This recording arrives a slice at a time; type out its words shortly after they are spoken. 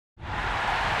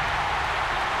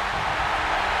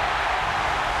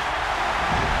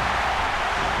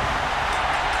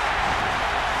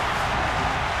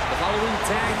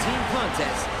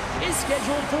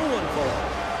scheduled for one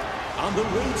fall. On the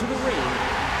way to the ring,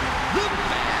 the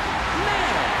Bad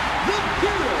Man, the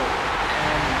Hero,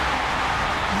 and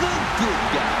the Good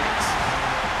Guys.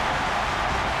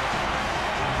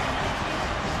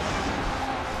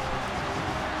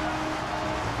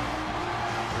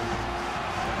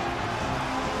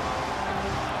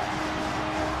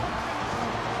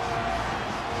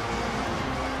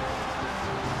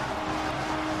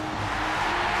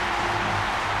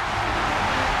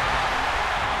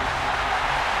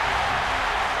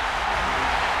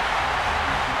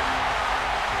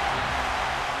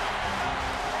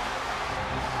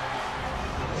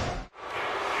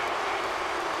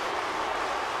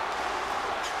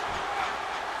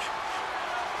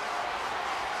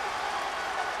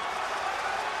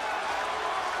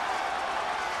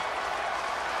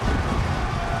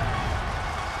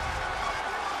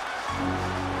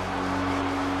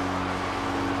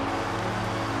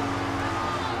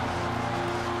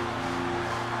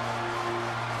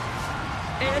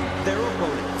 And their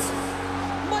opponents,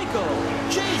 Michael,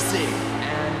 JC,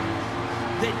 and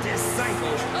the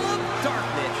Disciples of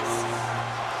Darkness.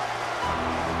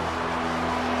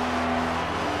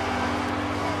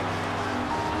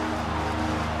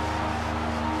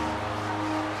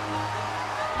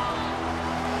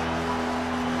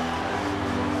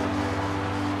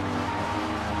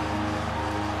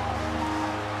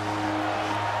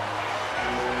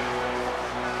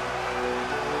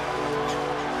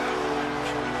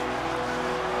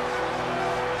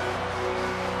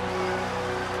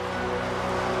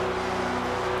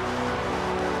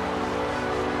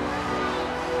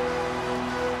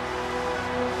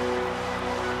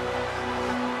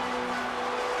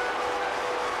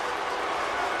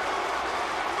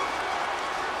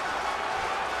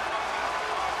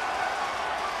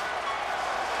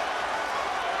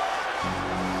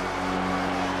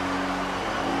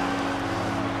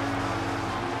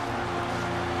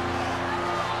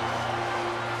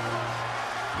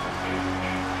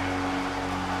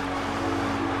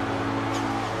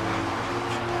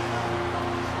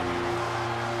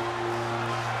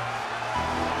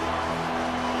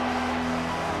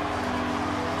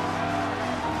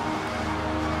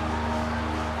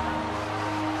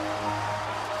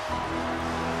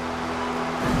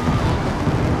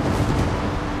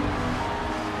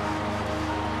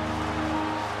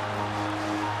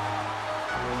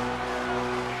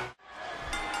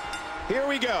 Here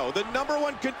we go, the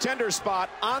 #1 contender spot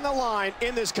on the line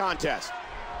in this contest.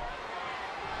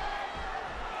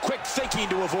 Quick thinking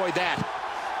to avoid that.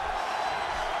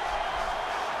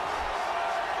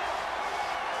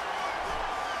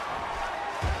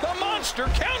 The monster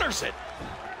counters it.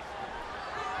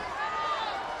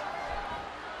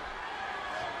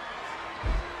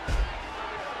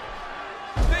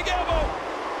 Big elbow.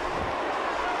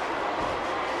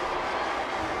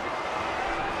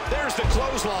 There's the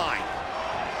clothesline.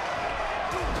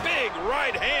 Big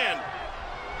right hand.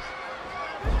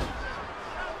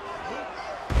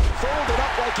 Folded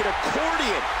up like an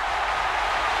accordion.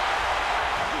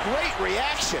 Great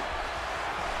reaction.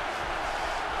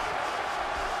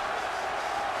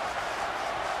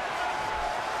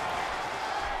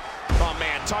 Oh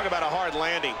man, talk about a hard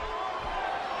landing.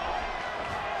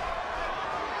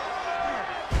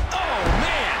 Oh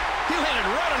man, he landed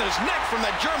right on his neck from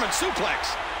that German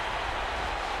suplex.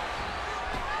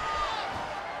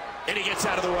 And he gets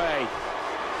out of the way.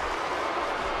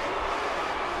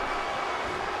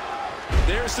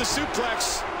 There's the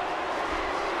suplex.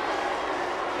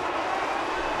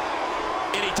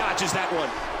 And he dodges that one.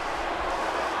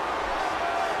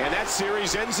 And that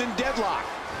series ends in deadlock.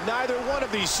 Neither one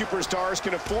of these superstars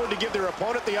can afford to give their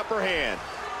opponent the upper hand.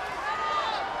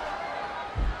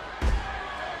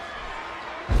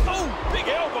 Oh, big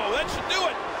elbow, that should do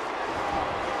it.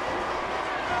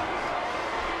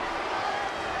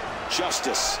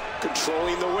 Justice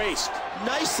controlling the waist.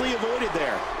 Nicely avoided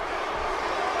there.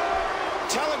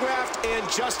 Telegraphed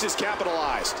and Justice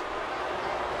capitalized.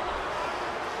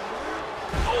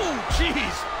 Oh,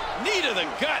 jeez. Knee to the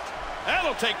gut.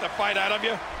 That'll take the fight out of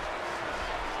you.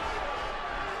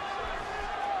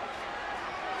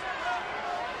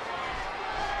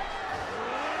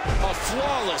 A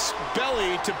flawless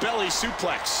belly-to-belly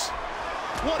suplex.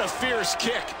 What a fierce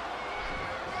kick.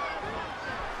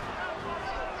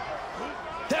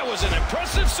 That was an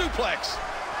impressive suplex.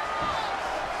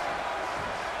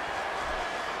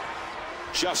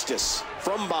 Justice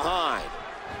from behind.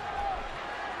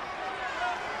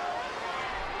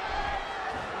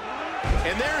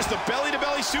 And there's the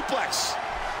belly-to-belly suplex.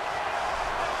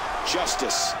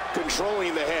 Justice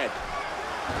controlling the head.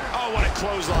 Oh, what a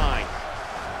clothesline.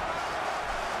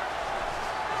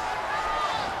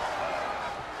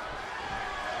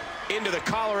 Into the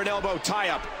collar and elbow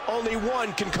tie-up. Only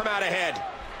one can come out ahead.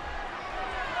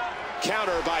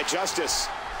 Counter by Justice.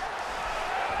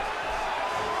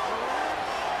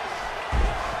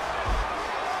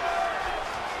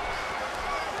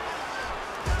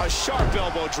 A sharp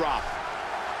elbow drop.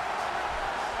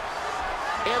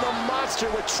 And a monster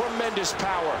with tremendous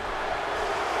power.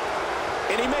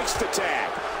 And he makes the tag.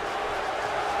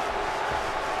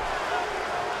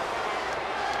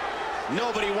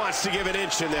 Nobody wants to give an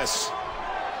inch in this.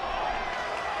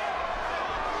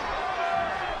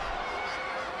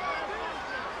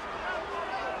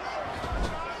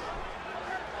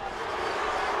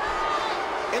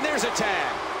 And there's a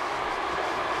tag.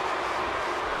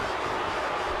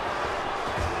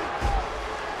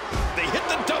 They hit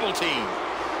the double team.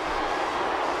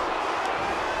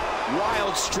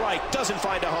 Wild strike, doesn't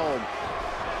find a home.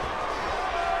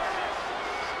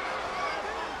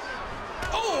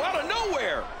 Oh, out of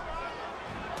nowhere.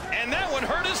 And that one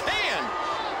hurt his hand.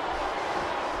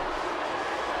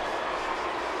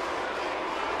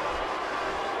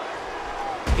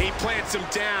 He plants him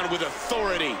down with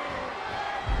authority.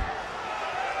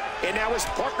 And now his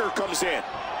partner comes in.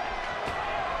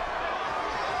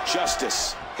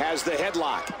 Justice has the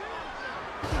headlock.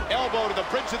 Elbow to the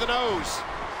bridge of the nose.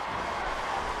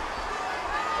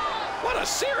 What a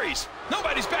series.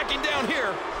 Nobody's backing down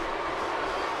here.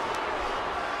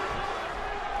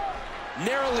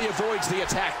 Narrowly avoids the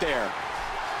attack there.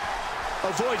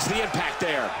 Avoids the impact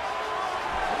there.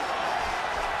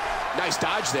 Nice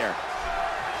dodge there.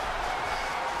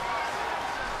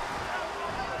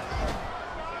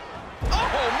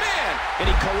 Oh, man! And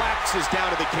he collapses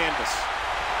down to the canvas.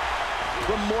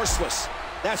 Remorseless.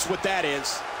 That's what that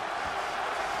is.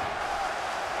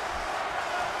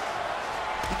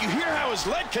 Did you hear how his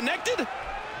leg connected?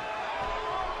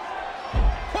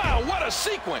 Wow, what a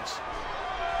sequence.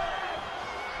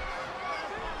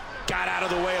 Got out of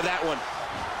the way of that one.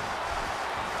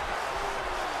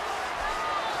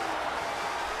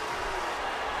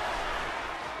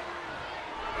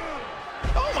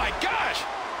 Oh, my gosh!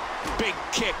 Big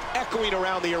kick echoing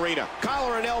around the arena.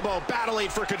 Collar and elbow battling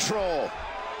for control.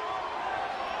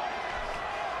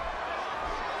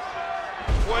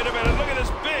 Wait a minute, look at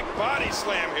this big body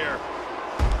slam here.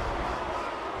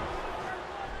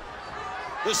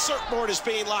 The surfboard is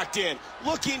being locked in,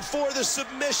 looking for the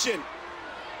submission.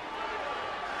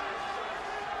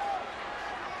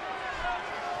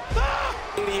 Ah!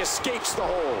 And he escapes the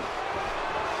hold.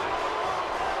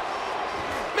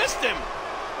 Missed him.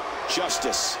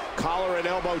 Justice, collar and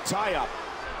elbow tie-up.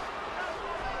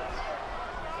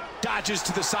 Dodges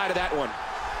to the side of that one.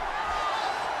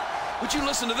 Would you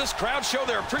listen to this crowd show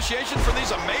their appreciation for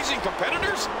these amazing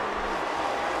competitors?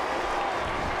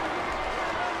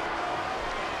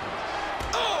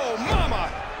 Oh, mama!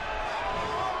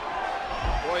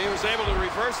 Boy, he was able to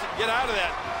reverse it and get out of that.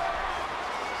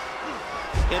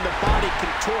 And the body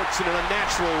contorts in an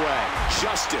unnatural way.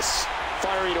 Justice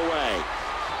firing away.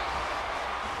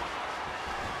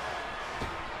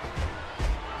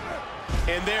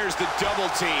 And there's the double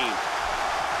team.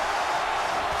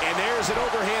 And there's an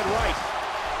overhand right.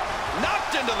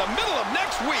 Knocked into the middle of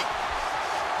next week.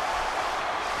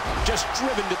 Just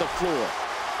driven to the floor.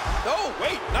 Oh,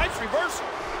 wait, nice reversal.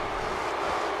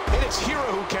 And it's Hero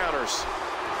who counters.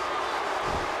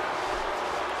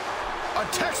 A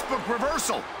textbook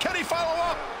reversal. Can he follow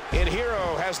up? And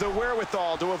Hero has the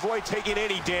wherewithal to avoid taking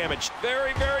any damage.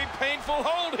 Very, very painful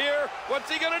hold here. What's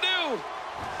he gonna do?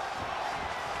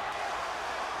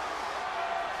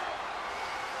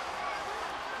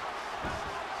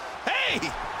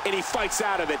 Hey! And he fights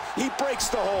out of it. He breaks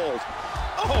the hold.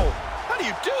 Oh, how do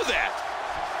you do that?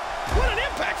 What an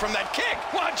impact from that kick.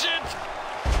 Watch it.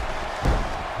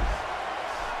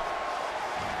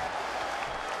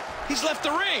 He's left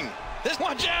the ring.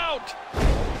 Watch out.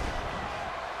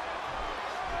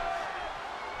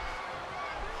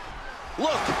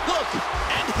 Look, look.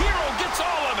 And Hero gets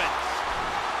all of it.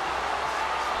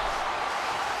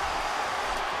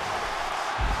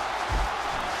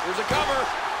 Here's a cover.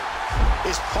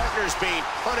 His partner's being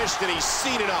punished, and he's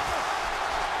seen enough.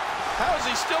 How is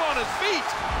he still on his feet?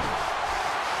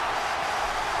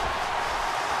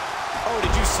 Oh,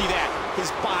 did you see that?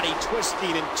 His body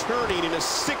twisting and turning in a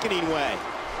sickening way.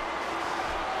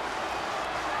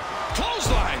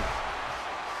 Clothesline.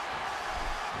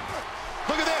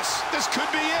 Look at this. This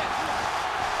could be it.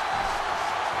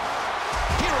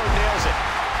 Hero nails it.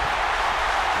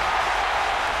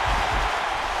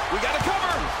 We got a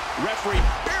cover. Referee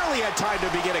barely had time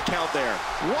to begin a count there.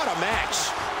 What a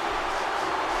match.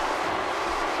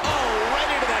 Oh, right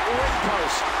into that ring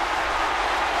post.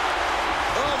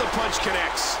 Oh, the punch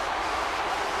connects.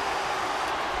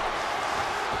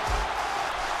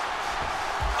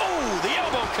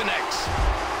 connects.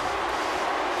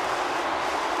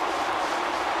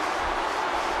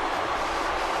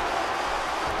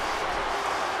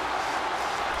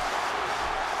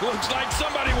 Looks like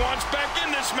somebody wants back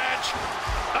in this match.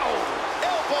 Oh,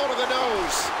 elbow to the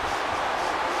nose.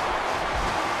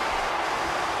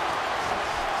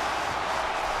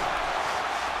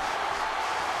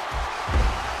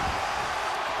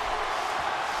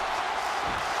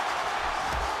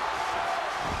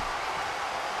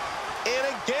 And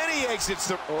again he exits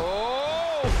the...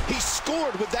 Oh, he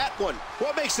scored with that one.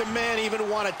 What makes a man even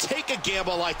want to take a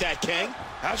gamble like that, King?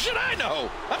 How should I know?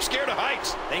 I'm scared of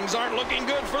heights. Things aren't looking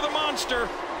good for the monster.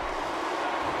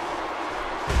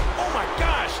 Oh my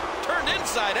gosh, turned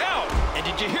inside out. And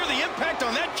did you hear the impact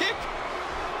on that kick?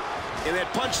 And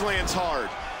that punch lands hard.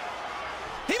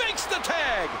 He makes the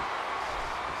tag.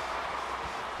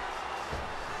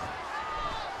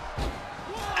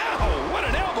 Ow, what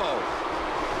an elbow.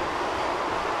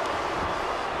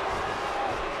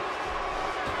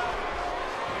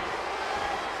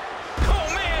 Oh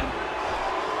man.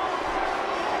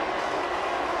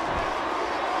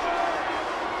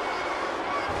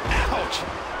 Ouch.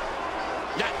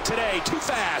 Not today, too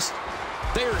fast.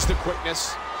 There's the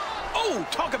quickness. Oh,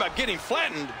 talk about getting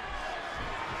flattened.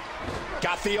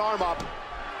 Got the arm up.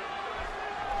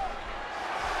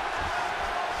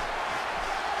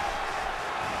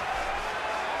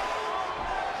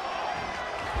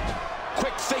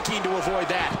 Quick thinking to avoid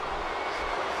that.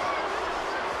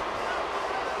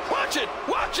 Watch it,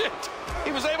 watch it.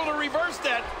 He was able to reverse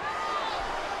that.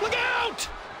 Look out.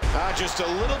 Just a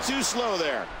little too slow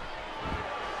there.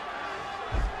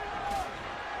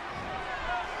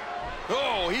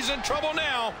 Oh, he's in trouble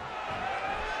now.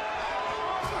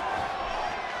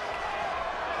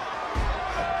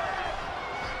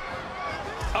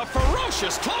 A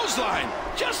ferocious clothesline,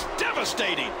 just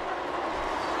devastating.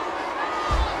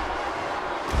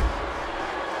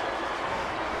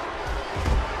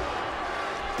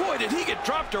 Boy, did he get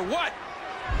dropped or what?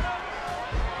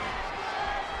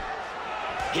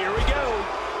 Here we go.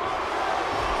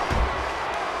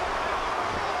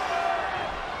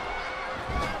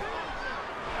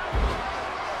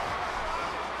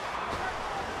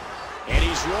 And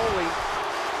he's rolling.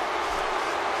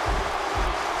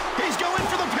 He's going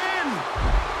for the pin.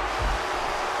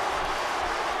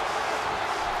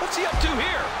 What's he up to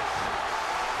here?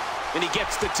 And he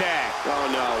gets the tag. Oh,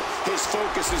 no. His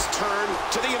focus is turned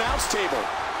to the announce table.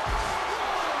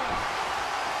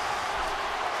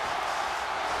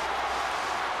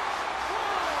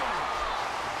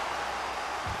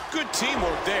 Good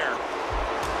teamwork there.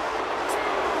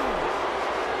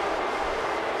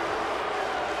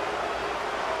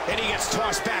 And he gets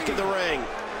tossed back in the ring.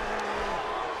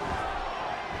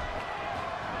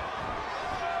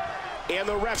 And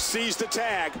the ref sees the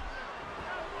tag.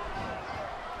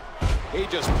 He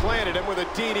just planted him with a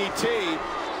DDT.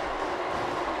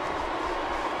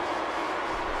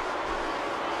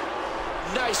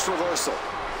 Nice reversal.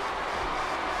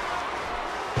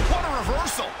 What a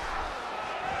reversal.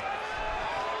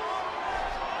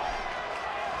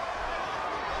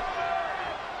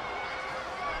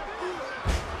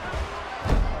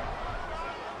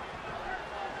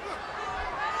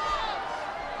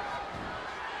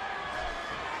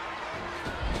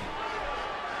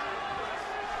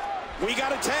 We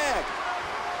got a tag.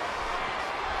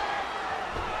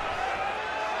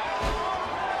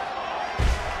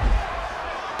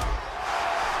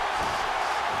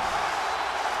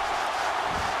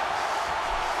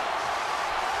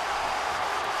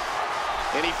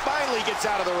 And he finally gets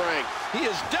out of the ring. He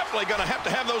is definitely going to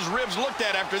have those ribs looked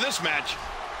at after this match.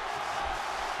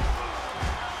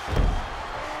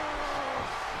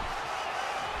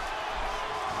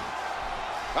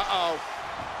 Uh-oh.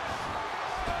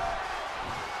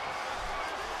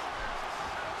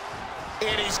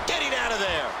 And he's getting out of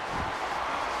there.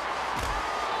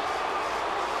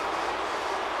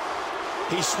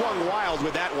 He swung wild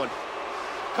with that one.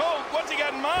 Cole, what's he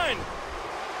got in mind?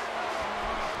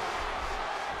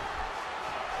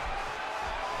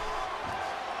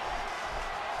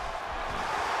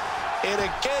 And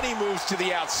again he moves to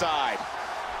the outside.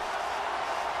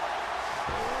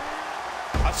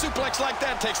 A suplex like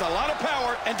that takes a lot of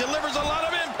power and delivers a lot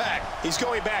of impact. He's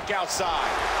going back outside.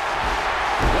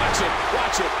 Watch it,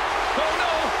 watch it. Oh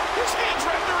no, his hand's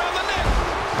wrapped around the neck.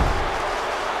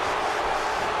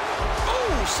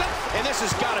 Oh, and this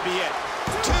has got to be it.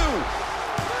 2,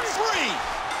 3.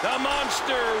 The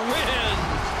monster wins.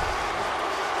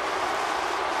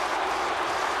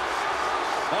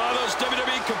 Oh, those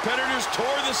WWE competitors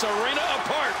tore this arena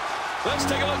apart. Let's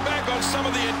take a look back on some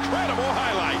of the incredible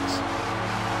highlights.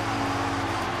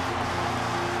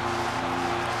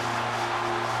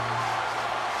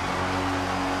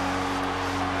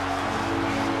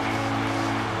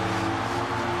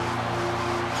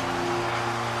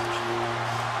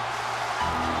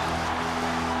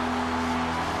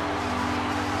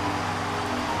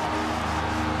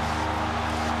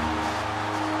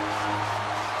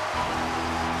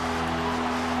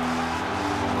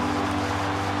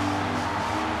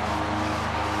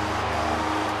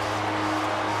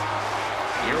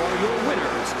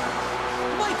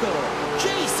 Michael,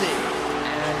 Jason,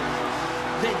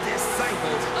 and the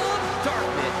Disciples of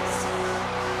Darkness.